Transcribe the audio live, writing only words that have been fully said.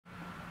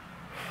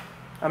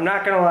I'm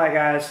not gonna lie,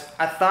 guys.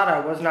 I thought I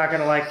was not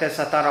gonna like this.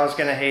 I thought I was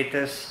gonna hate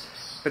this.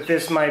 But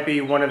this might be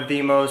one of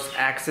the most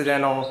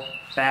accidental,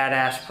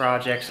 badass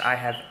projects I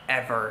have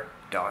ever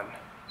done.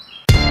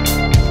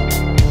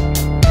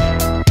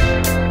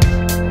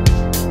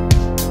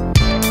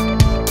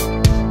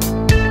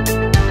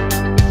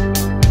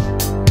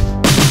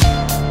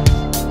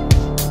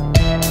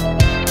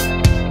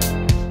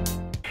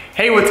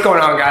 Hey, what's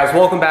going on, guys?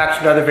 Welcome back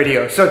to another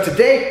video. So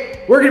today,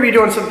 we're gonna be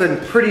doing something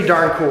pretty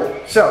darn cool.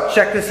 So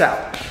check this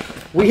out.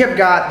 We have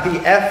got the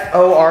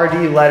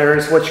F-O-R-D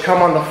letters, which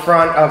come on the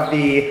front of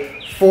the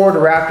Ford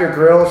Raptor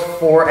grills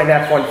for an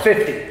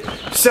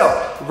F-150. So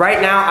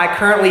right now, I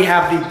currently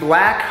have the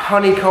black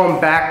honeycomb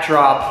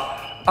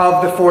backdrop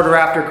of the Ford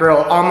Raptor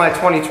grill on my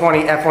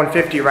 2020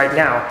 F-150 right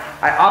now.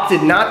 I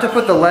opted not to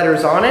put the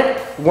letters on it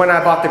when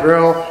I bought the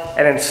grill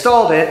and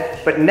installed it,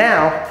 but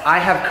now I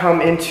have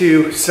come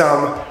into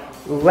some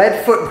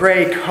Leadfoot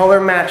Gray color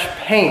match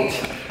paint,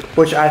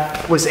 which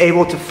I was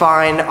able to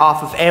find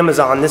off of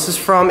Amazon. This is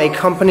from a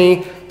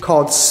company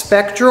called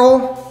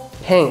Spectral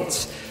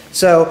Paints.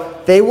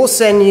 So they will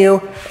send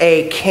you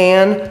a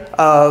can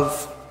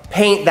of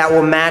paint that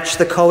will match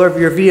the color of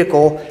your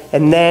vehicle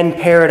and then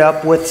pair it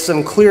up with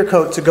some clear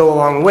coat to go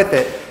along with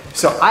it.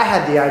 So I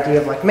had the idea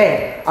of like,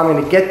 man, I'm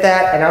gonna get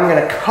that and I'm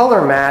gonna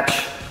color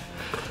match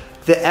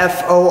the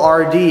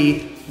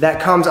F-O-R-D that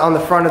comes on the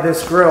front of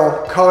this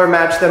grill, color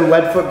match them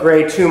Leadfoot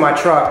Gray to my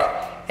truck,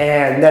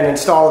 and then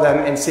install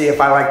them and see if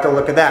I like the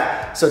look of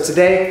that. So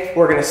today,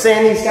 we're gonna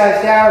sand these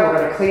guys down,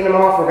 we're gonna clean them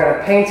off, we're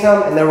gonna paint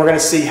them, and then we're gonna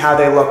see how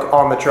they look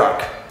on the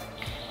truck.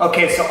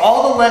 Okay, so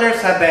all the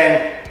letters have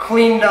been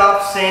cleaned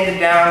up, sanded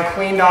down,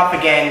 cleaned off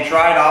again,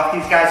 dried off.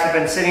 These guys have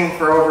been sitting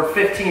for over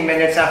 15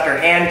 minutes after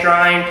hand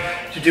drying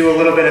to do a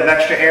little bit of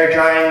extra air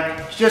drying.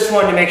 Just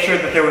wanted to make sure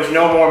that there was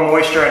no more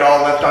moisture at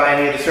all left on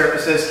any of the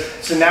surfaces.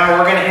 So now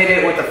we're gonna hit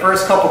it with the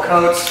first couple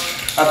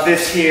coats of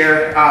this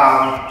here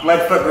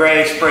Leadfoot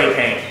Gray spray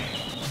paint.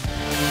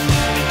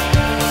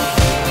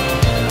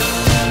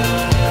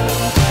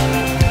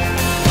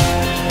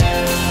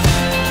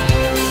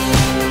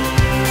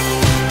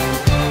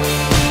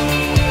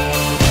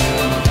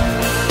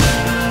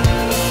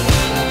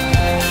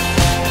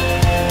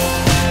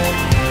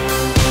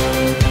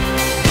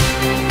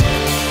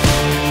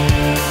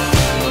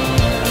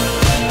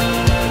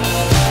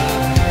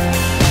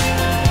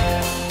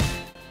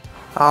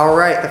 All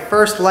right, the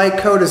first light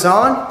coat is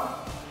on.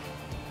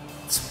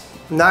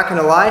 I'm not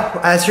gonna lie,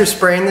 as you're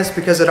spraying this,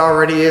 because it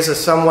already is a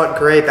somewhat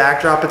gray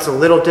backdrop, it's a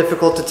little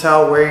difficult to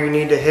tell where you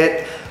need to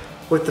hit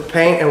with the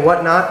paint and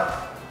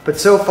whatnot. But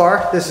so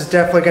far, this is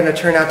definitely gonna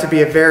turn out to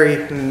be a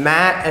very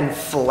matte and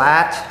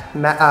flat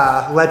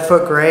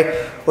Leadfoot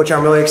Gray, which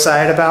I'm really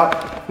excited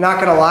about. Not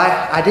gonna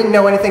lie, I didn't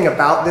know anything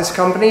about this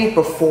company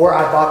before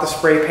I bought the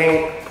spray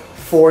paint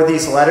for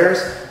these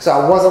letters, so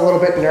I was a little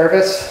bit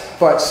nervous.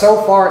 But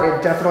so far,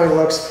 it definitely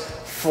looks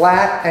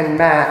flat and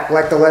matte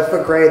like the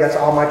Leadfoot Gray that's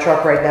on my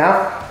truck right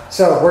now.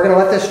 So we're gonna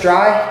let this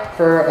dry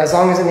for as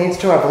long as it needs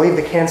to. I believe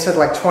the can said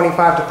like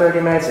 25 to 30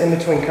 minutes in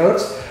between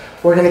coats.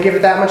 We're gonna give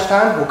it that much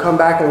time. We'll come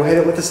back and we'll hit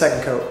it with the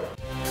second coat.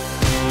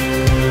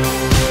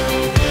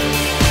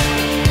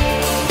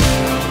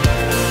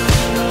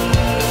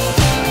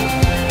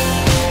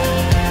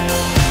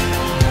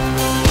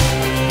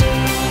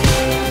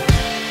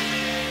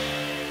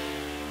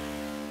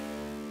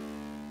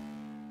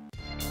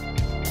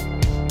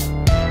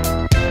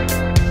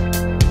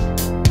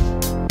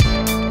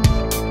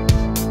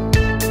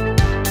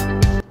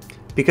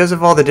 Because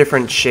of all the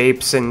different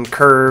shapes and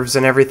curves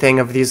and everything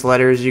of these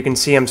letters, you can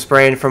see I'm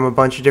spraying from a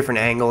bunch of different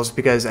angles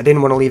because I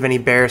didn't want to leave any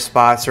bare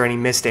spots or any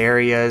missed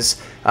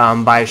areas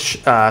by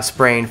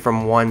spraying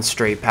from one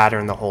straight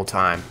pattern the whole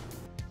time.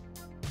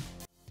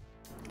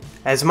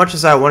 As much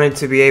as I wanted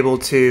to be able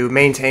to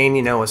maintain,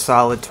 you know, a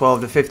solid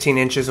 12 to 15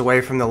 inches away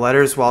from the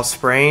letters while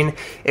spraying,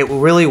 it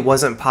really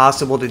wasn't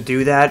possible to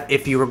do that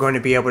if you were going to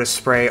be able to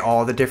spray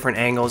all the different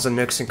angles and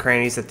nooks and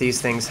crannies that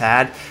these things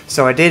had.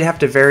 So I did have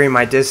to vary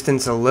my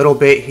distance a little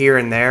bit here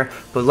and there,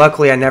 but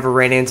luckily I never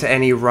ran into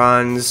any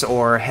runs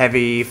or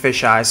heavy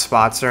fisheye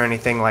spots or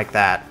anything like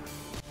that.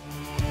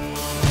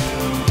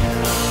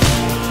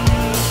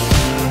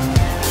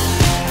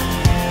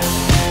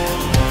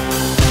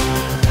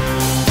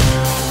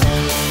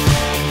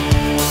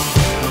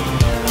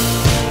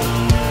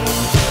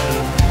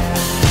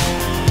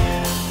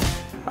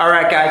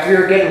 Alright guys, we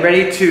are getting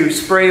ready to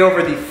spray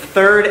over the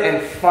third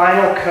and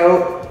final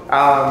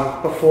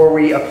coat before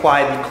we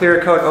apply the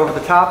clear coat over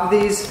the top of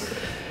these.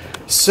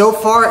 So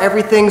far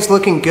everything's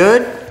looking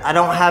good. I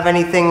don't have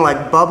anything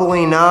like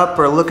bubbling up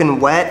or looking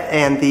wet,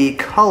 and the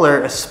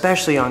color,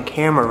 especially on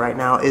camera right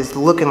now, is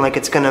looking like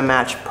it's gonna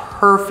match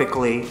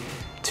perfectly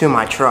to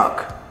my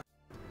truck.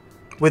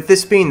 With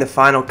this being the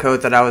final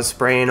coat that I was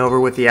spraying over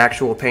with the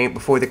actual paint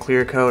before the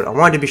clear coat, I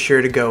wanted to be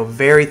sure to go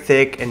very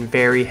thick and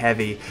very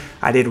heavy.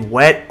 I did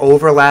wet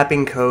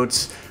overlapping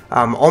coats,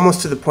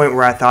 almost to the point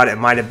where I thought it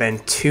might have been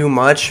too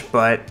much,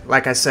 but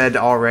like I said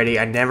already,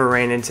 I never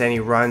ran into any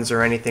runs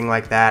or anything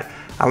like that.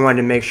 I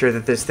wanted to make sure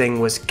that this thing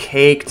was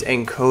caked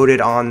and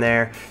coated on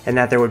there and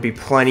that there would be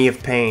plenty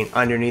of paint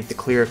underneath the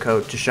clear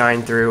coat to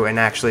shine through and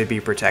actually be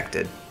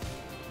protected.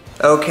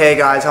 Okay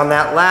guys, on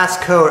that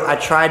last coat, I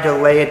tried to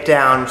lay it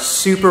down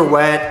super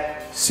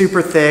wet,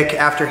 super thick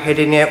after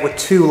hitting it with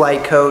 2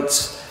 light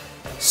coats.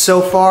 So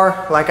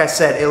far, like I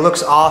said, it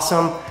looks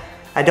awesome.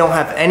 I don't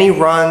have any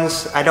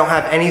runs. I don't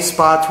have any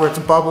spots where it's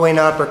bubbling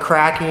up or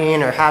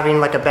cracking or having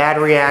like a bad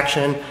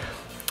reaction.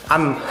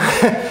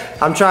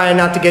 I'm trying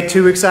not to get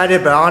too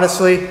excited, but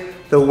honestly,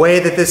 the way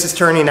that this is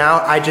turning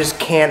out, I just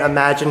can't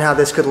imagine how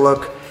this could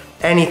look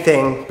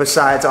anything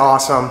besides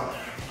awesome.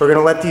 We're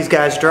gonna let these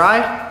guys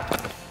dry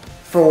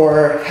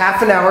for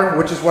half an hour,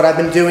 which is what I've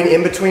been doing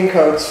in between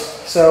coats.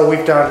 So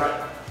we've done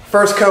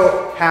first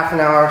coat, half an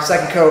hour,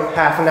 second coat,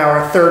 half an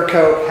hour, third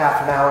coat,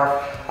 half an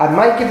hour. I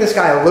might give this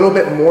guy a little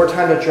bit more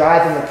time to dry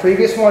than the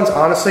previous ones,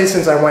 honestly,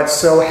 since I went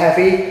so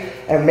heavy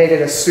and made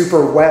it a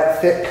super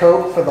wet, thick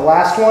coat for the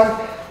last one.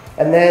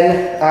 And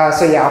then,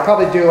 so yeah, I'll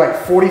probably do like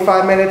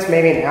 45 minutes,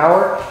 maybe an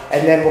hour,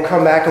 and then we'll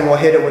come back and we'll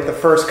hit it with the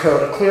first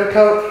coat, a clear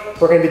coat.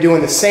 We're gonna be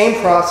doing the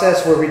same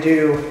process where we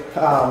do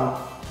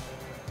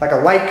like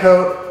a light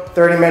coat,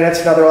 30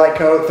 minutes, another light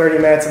coat, 30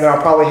 minutes, and then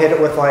I'll probably hit it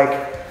with like,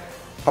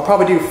 I'll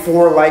probably do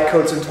 4 light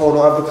coats in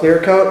total of the clear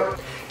coat.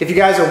 If you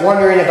guys are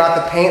wondering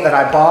about the paint that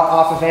I bought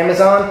off of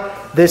Amazon,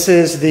 this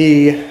is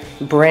the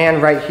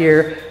brand right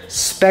here,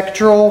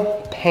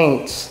 Spectral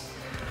Paints.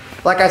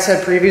 Like I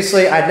said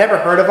previously, I'd never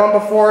heard of them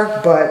before,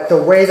 but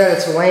the way that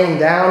it's laying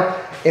down,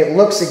 it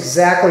looks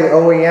exactly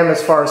OEM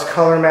as far as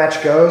color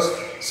match goes.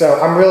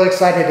 So I'm really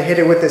excited to hit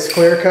it with this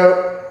clear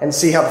coat and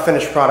see how the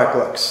finished product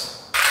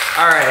looks.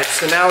 All right,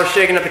 so now we're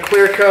shaking up the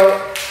clear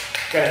coat.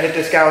 Gonna hit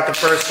this guy with the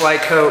first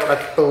light coat.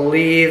 I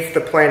believe the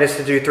plan is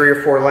to do 3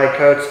 or 4 light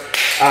coats.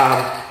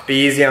 Be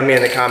easy on me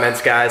in the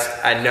comments, guys.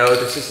 I know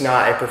this is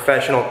not a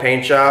professional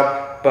paint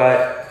job,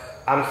 but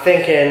I'm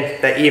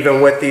thinking that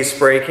even with these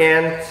spray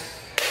cans,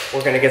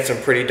 we're gonna get some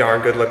pretty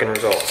darn good looking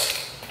results.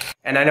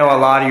 And I know a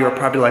lot of you are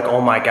probably like,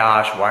 oh my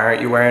gosh, why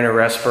aren't you wearing a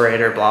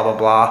respirator, blah, blah,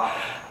 blah.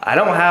 I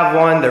don't have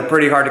one. They're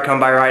pretty hard to come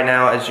by right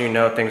now. As you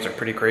know, things are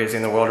pretty crazy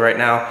in the world right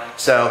now.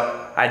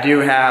 So I do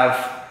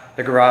have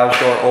the garage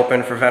door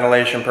open for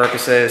ventilation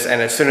purposes,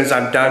 and as soon as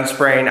I'm done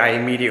spraying, I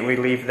immediately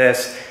leave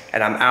this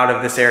and I'm out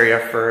of this area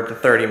for the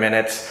 30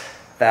 minutes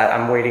that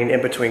I'm waiting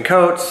in between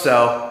coats,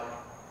 so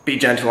be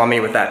gentle on me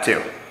with that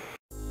too.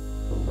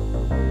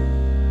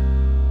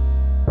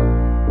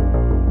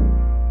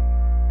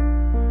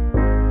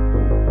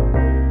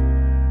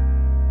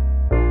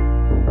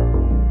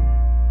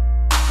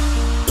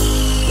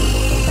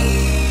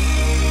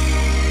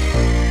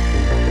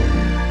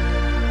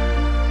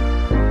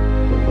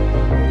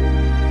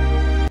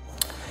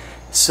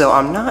 So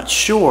I'm not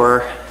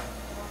sure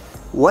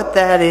what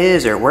that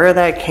is or where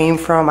that came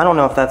from. I don't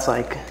know if that's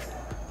like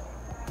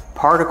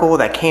particle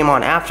that came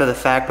on after the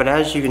fact, but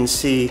as you can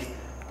see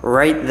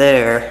right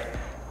there,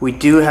 we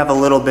do have a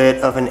little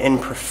bit of an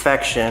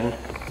imperfection,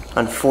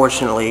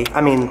 unfortunately.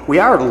 I mean, we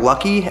are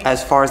lucky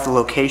as far as the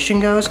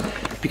location goes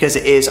because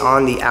it is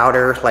on the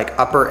outer like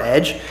upper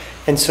edge,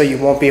 and so you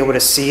won't be able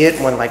to see it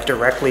when like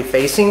directly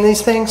facing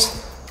these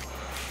things.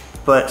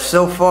 But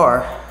so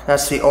far,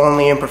 that's the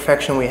only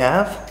imperfection we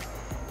have.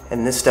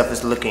 And this stuff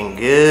is looking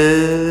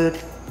good.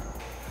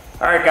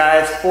 All right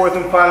guys,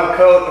 4th and final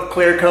coat of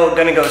clear coat.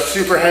 Gonna go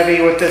super heavy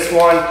with this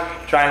one.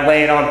 Try and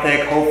lay it on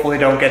thick, hopefully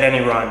don't get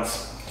any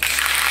runs.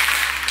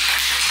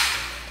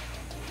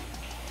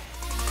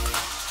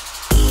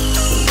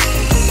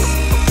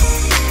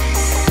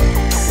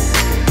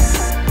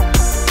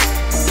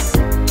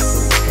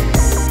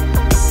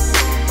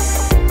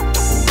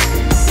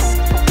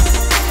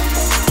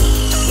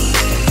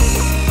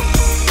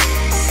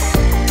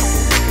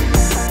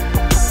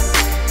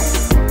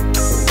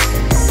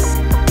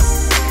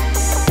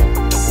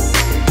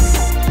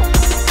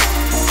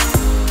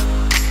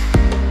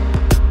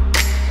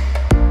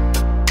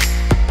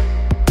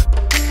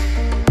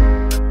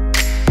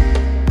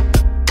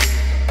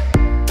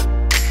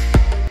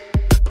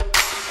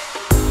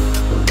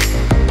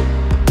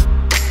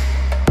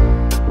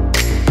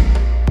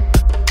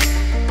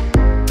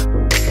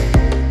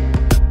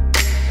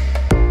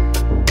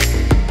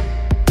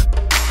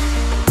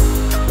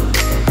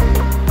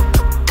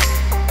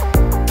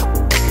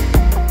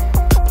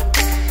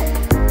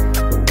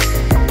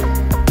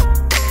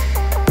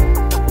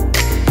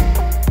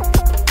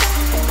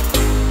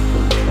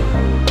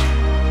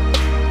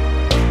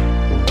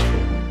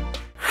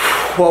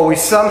 Well, we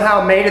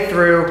somehow made it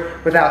through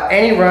without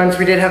any runs.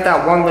 We did have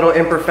that one little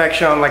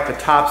imperfection on like the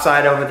top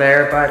side over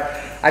there, but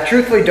I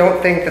truthfully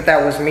don't think that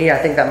that was me. I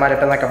think that might have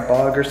been like a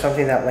bug or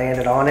something that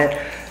landed on it.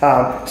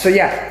 So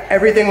yeah,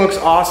 everything looks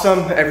awesome.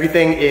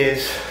 Everything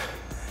is,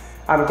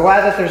 I'm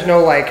glad that there's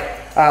no like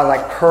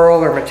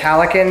pearl or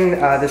metallic in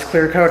this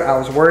clear coat. I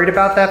was worried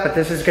about that, but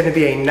this is gonna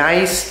be a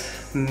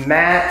nice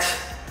matte,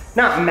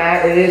 not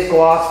matte, it is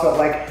gloss, but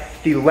like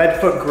the lead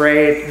foot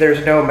gray.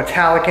 There's no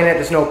metallic in it,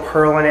 there's no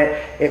pearl in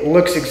it. It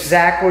looks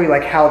exactly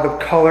like how the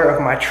color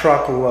of my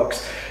truck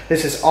looks.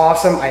 This is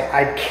awesome.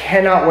 I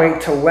cannot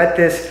wait to let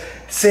this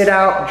sit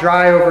out,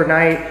 dry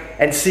overnight,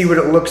 and see what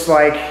it looks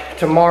like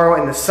tomorrow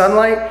in the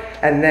sunlight.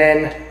 And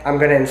then I'm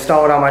gonna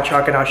install it on my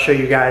truck and I'll show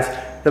you guys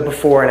the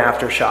before and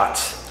after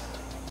shots.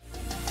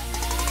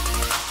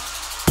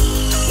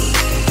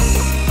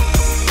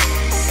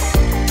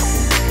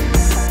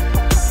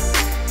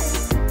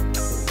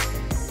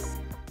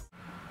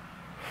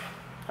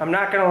 I'm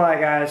not gonna lie,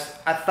 guys,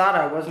 I thought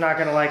I was not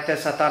gonna like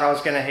this. I thought I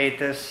was gonna hate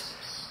this,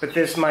 but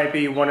this might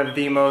be one of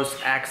the most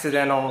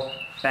accidental,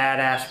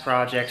 badass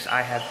projects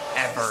I have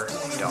ever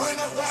done.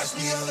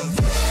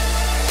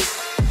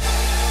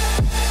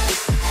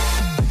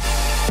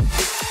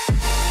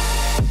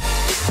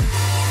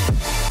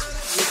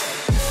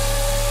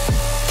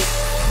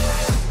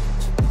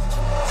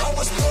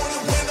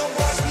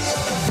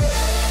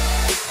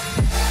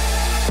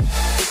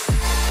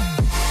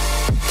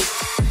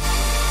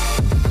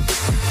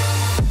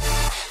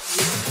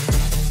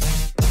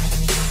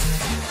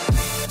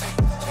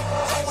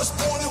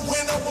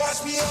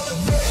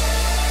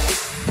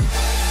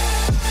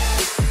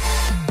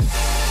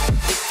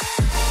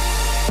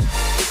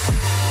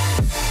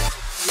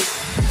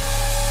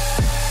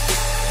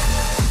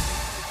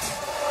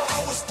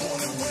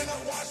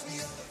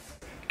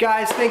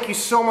 Guys, thank you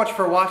so much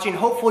for watching.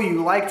 Hopefully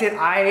you liked it.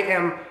 I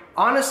am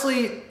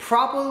honestly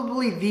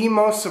probably the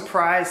most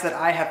surprised that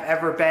I have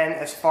ever been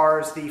as far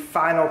as the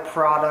final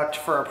product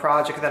for a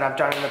project that I've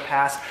done in the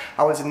past.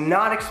 I was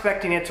not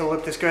expecting it to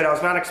look this good. I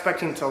was not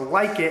expecting to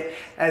like it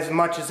as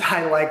much as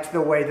I liked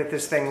the way that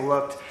this thing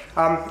looked.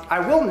 I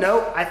will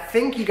note, I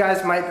think you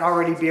guys might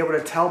already be able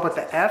to tell, but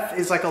the F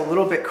is like a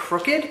little bit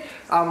crooked.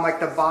 Like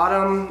the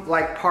bottom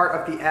part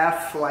of the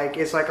F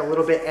is like a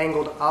little bit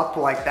angled up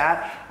like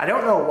that. I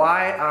don't know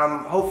why.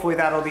 Hopefully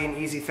that'll be an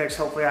easy fix.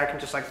 Hopefully I can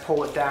just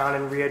pull it down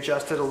and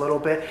readjust it a little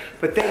bit.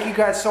 But thank you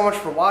guys so much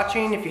for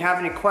watching. If you have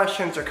any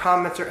questions or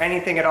comments or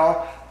anything at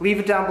all, leave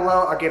it down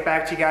below. I'll get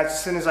back to you guys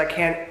as soon as I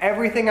can.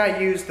 Everything I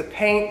use, the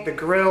paint, the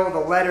grill, the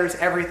letters,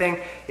 everything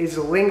is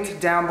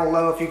linked down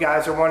below if you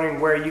guys are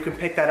wondering where you can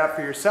pick that up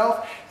for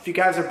yourself. If you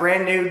guys are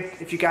brand new,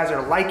 if you guys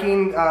are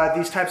liking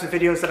these types of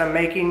videos that I'm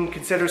making,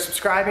 consider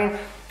subscribing.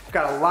 I've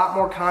got a lot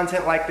more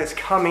content like this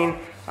coming.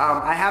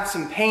 I have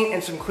some paint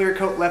and some clear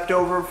coat left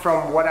over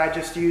from what I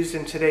just used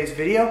in today's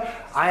video.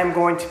 I am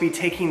going to be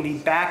taking the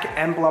back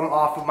emblem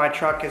off of my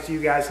truck. As you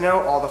guys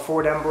know, all the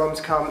Ford emblems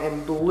come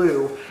in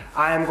blue.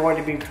 I am going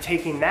to be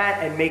taking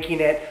that and making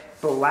it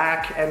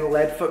black and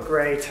leadfoot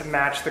gray to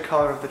match the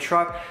color of the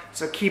truck.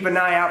 So keep an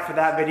eye out for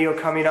that video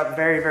coming up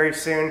very, very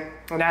soon.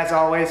 And as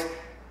always,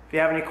 if you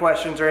have any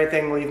questions or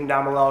anything, leave them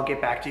down below. I'll get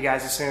back to you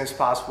guys as soon as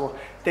possible.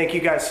 Thank you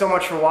guys so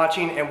much for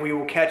watching, and we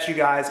will catch you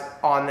guys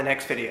on the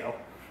next video.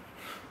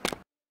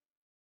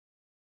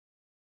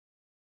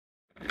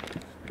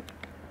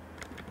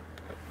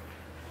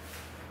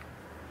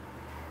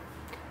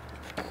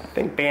 I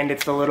think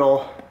Bandit's a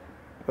little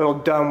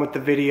done with the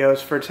videos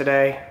for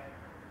today.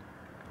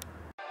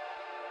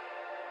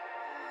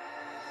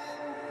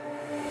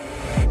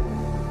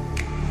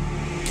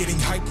 Getting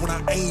hype when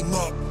I aim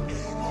up,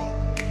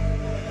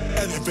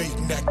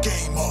 elevating that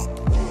game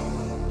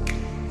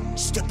up,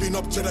 stepping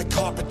up to the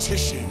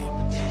competition.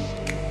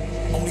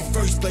 Only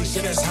first place,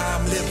 and that's how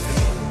I'm living.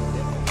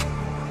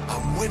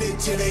 I'm with it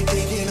till they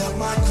digging up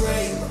my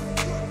grave,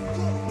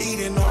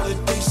 eating all the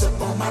things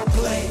up on my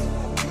plate.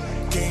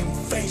 Game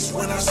face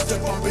when I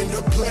step up in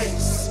the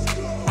place.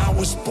 I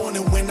was born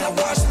and when I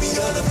watched me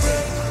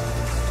elevate.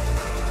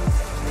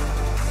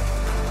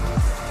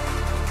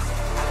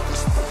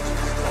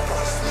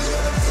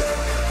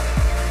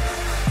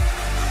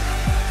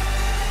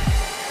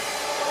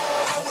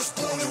 I was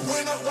born and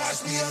when I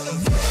watched me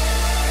elevate.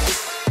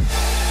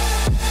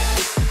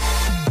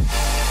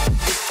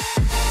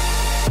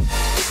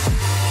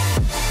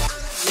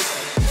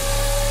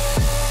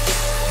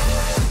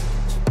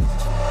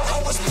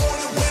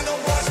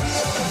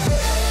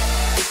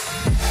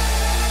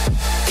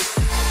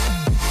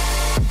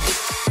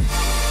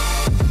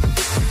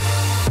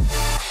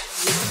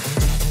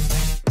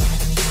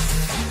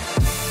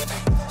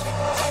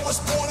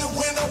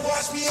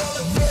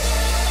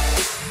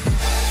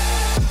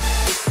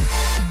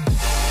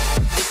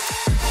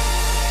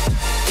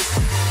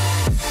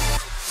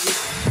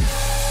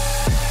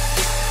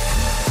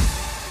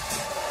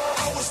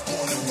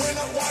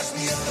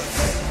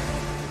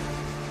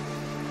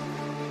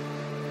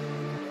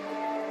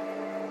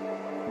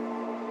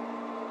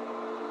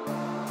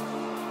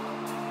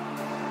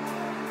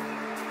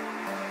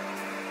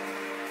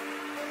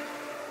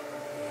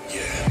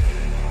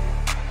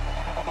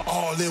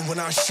 All in when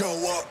I show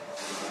up,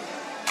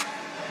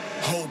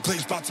 whole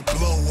place about to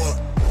blow up.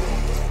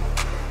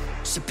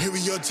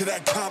 Superior to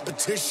that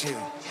competition.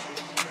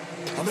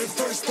 I'm in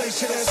first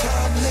place, and that's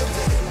how I'm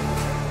living.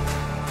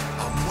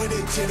 I'm with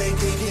it till they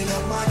digging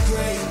up my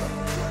grave,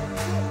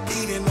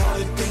 eating all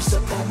the things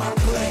up on my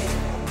plate.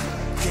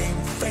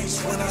 Game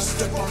face when I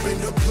step up in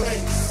the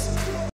place.